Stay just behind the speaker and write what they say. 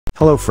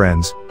Hello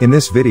friends, in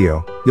this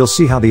video, you'll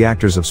see how the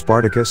actors of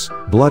Spartacus,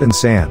 Blood and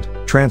Sand,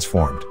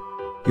 transformed.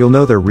 You'll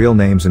know their real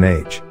names and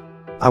age.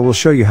 I will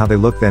show you how they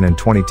looked then in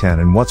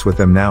 2010 and what's with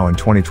them now in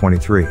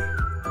 2023.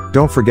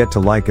 Don't forget to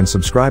like and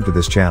subscribe to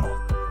this channel.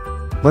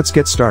 Let's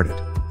get started.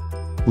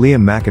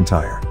 Liam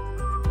McIntyre.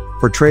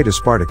 Portrayed as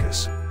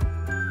Spartacus.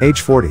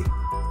 Age 40.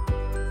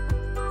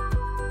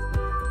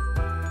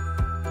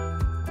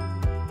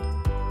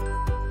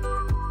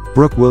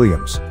 Brooke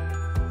Williams.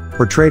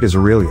 Portrayed as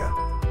Aurelia.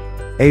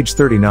 Age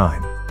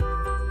 39.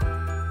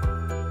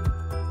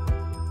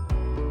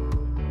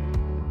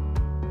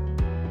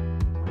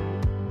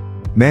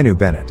 Manu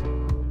Bennett.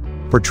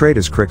 Portrayed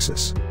as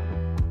Crixus.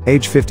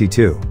 Age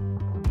 52.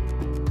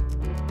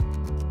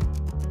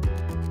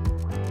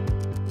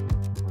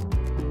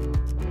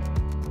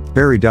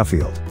 Barry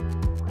Duffield.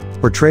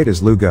 Portrayed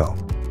as Lugo.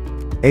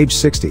 Age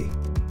 60.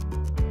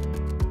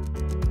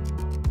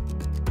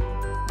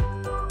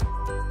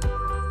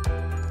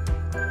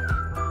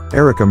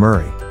 Erica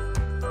Murray.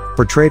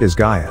 Portrayed as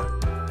Gaia.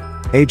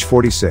 Age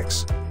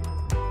 46.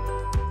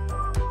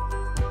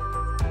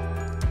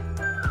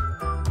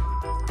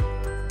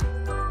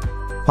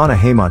 Hannah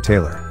Hema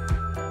Taylor.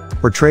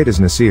 Portrayed as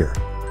Nasir.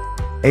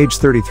 Age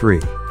 33.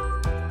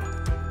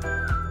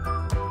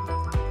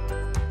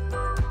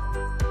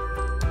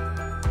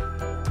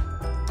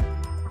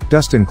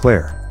 Dustin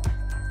Clare.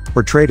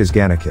 Portrayed as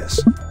Gannicus.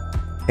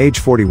 Age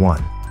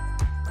 41.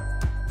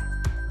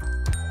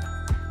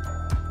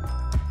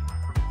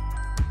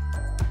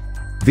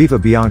 Viva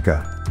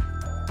Bianca.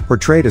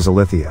 Portrayed as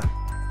Alithia.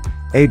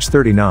 Age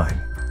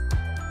 39.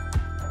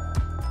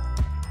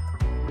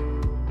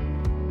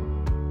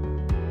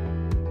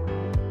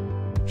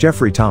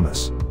 Jeffrey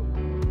Thomas.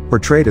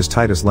 Portrayed as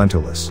Titus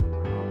Lentulus.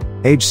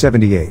 Age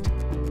 78.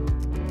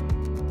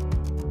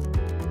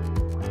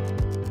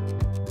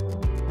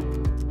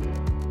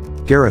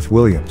 Gareth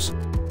Williams.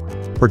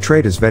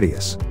 Portrayed as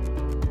Vedius.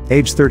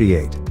 Age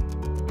 38.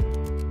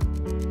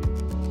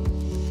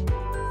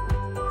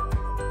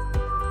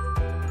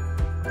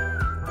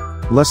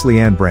 Leslie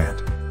Ann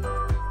Brandt.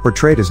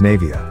 Portrayed as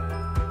Navia.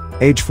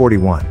 Age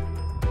 41.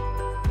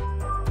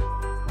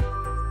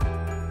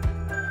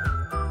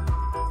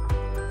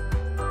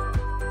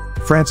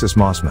 Francis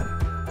Mossman.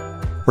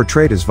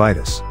 Portrayed as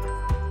Vitus.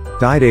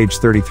 Died age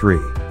 33.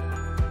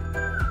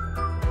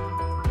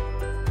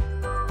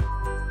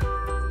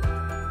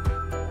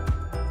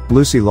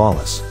 Lucy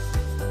Lawless.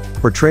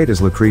 Portrayed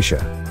as Lucretia.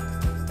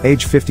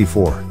 Age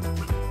 54.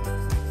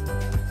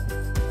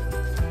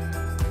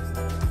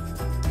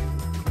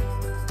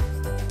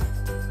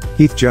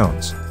 Heath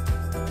Jones.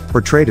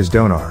 Portrayed as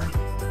Donar.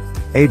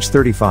 Age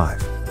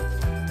 35.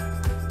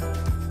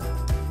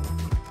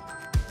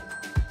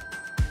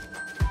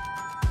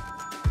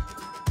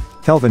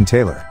 Kelvin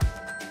Taylor.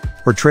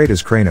 Portrayed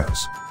as Kranos.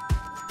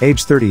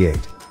 Age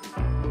 38.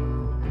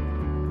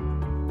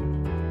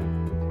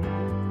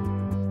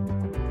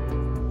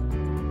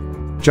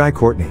 Jai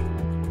Courtney.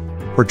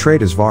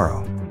 Portrayed as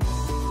Varro.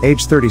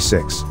 Age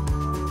 36.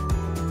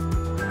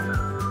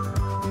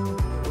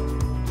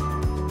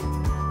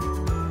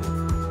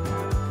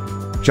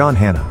 John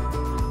Hanna.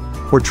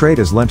 Portrayed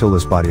as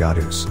Lentulus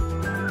Badiatus.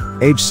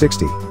 Age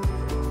 60.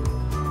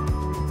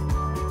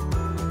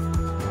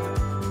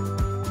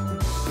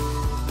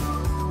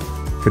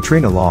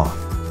 Katrina Law.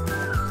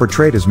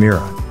 Portrayed as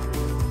Mira.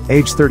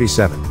 Age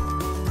 37.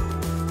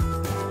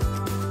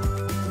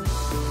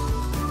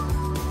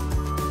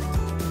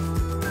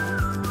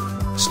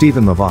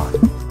 Stephen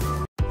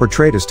Lovat.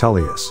 Portrayed as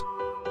Tullius.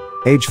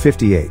 Age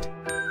 58.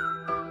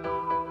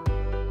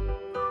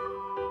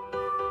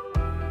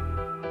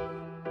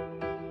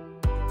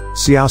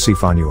 Siausi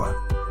Fanua.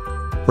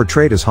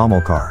 Portrayed as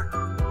Hamilcar.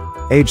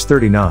 Age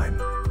 39.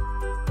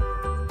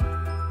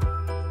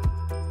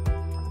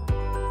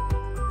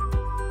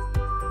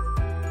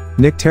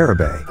 Nick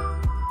Tarabay.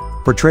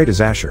 Portrayed as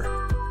Asher.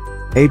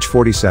 Age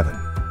 47.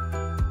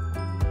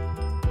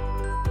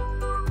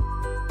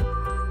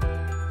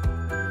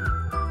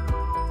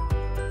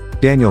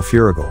 Daniel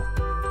Furigal.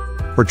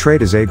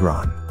 Portrayed as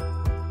Agron.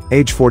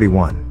 Age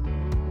 41.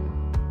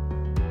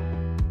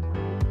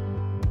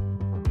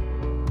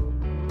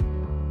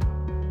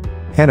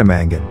 Hannah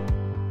Mangan.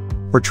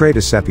 Portrayed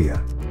as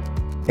Sepia.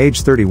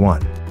 Age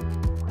 31.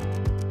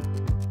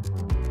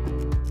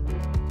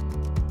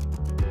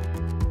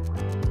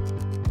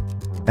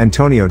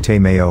 Antonio Te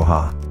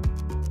Meoha.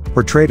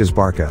 Portrayed as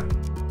Barca.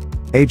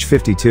 Age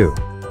 52.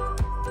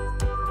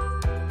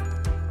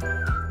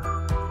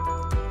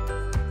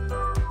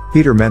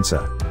 Peter Mensa.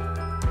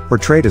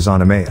 Portrayed as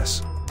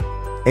Onomaeus.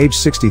 Age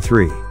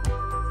 63.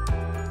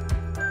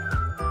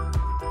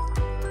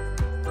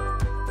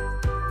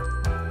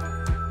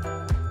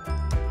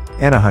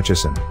 Anna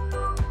Hutchison.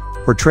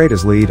 Portrayed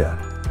as Leida.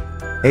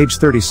 Age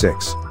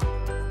 36.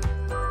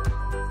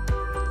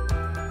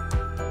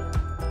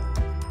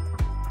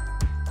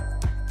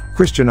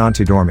 Christian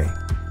Antidormi.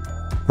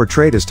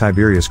 Portrayed as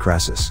Tiberius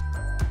Crassus.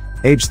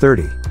 Age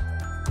 30.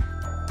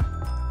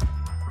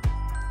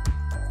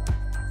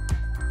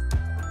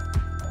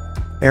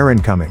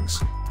 Aaron Cummings.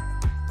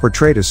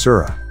 Portrayed as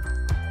Sura.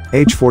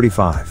 age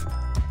 45.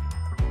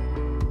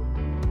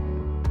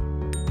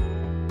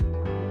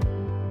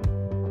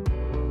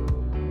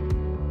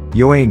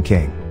 Yoane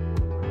King,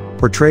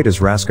 portrayed as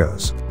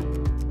Raskos,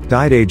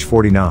 died age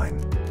 49.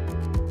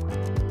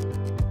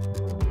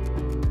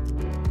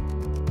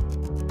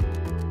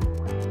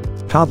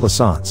 Todd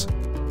Lassance,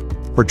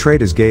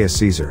 portrayed as Gaius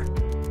Caesar,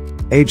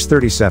 age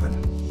 37.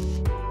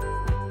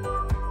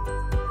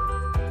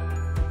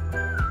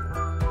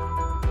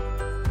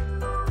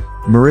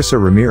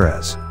 Marissa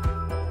Ramirez,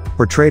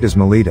 portrayed as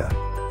Melita,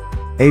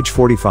 age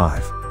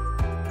 45.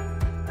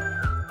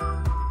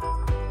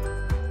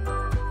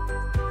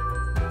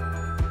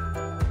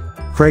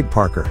 Craig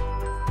Parker,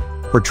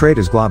 portrayed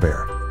as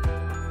Gladiator,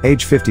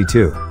 age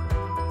 52.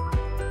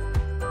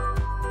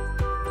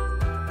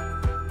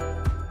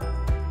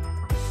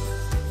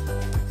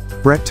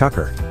 Brett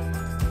Tucker,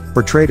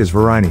 portrayed as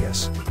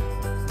Verinius,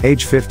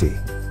 age 50.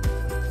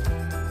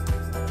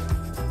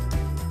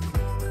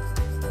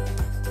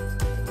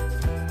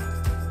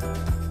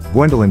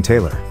 Gwendolyn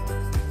Taylor,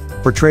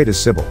 portrayed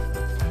as Sybil,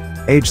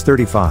 age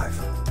 35.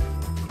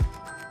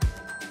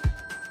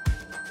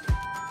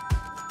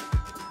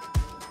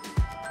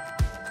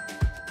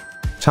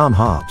 Tom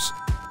Hobbs,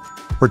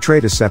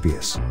 portrayed as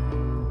Seppius,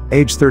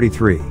 age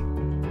 33.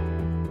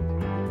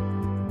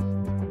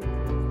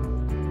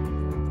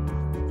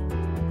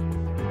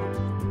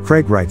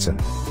 Craig Wrightson,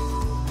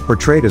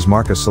 portrayed as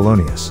Marcus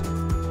Salonius,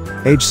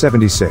 age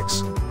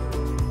 76.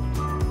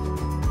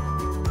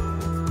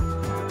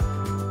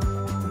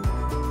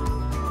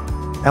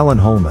 Ellen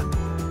Holman,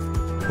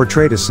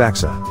 portrayed as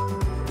Saxa,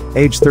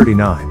 age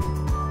 39.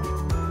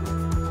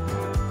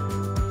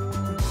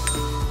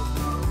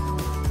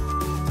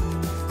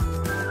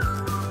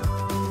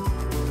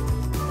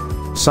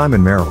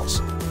 Simon Merrills,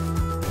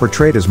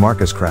 portrayed as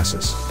Marcus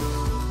Crassus,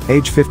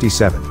 age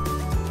 57.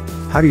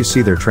 How do you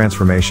see their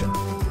transformation?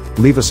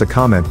 Leave us a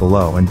comment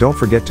below and don't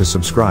forget to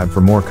subscribe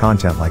for more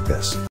content like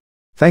this.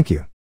 Thank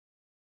you.